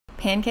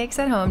Pancakes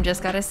at home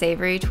just got a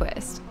savory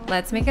twist.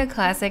 Let's make a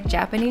classic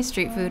Japanese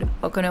street food,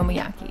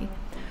 okonomiyaki.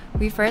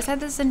 We first had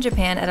this in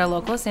Japan at a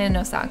local stand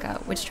in Osaka,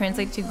 which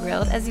translates to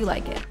grilled as you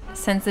like it,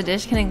 since the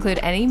dish can include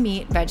any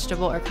meat,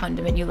 vegetable, or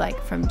condiment you like,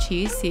 from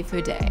cheese,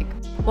 seafood, to egg.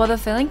 While the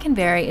filling can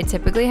vary, it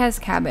typically has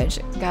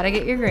cabbage, gotta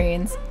get your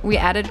greens. We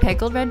added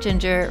pickled red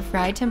ginger,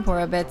 fried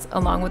tempura bits,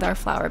 along with our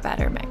flour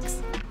batter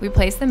mix. We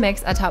place the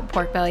mix atop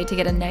pork belly to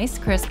get a nice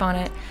crisp on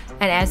it,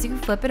 and as you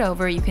flip it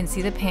over, you can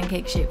see the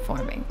pancake shape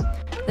forming.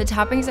 The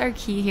toppings are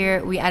key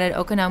here. We added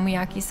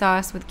okonomiyaki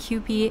sauce with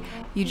QP.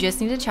 You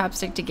just need a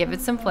chopstick to give it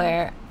some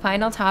flair.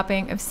 Final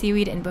topping of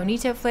seaweed and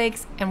bonito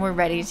flakes, and we're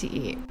ready to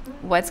eat.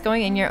 What's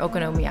going in your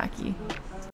okonomiyaki?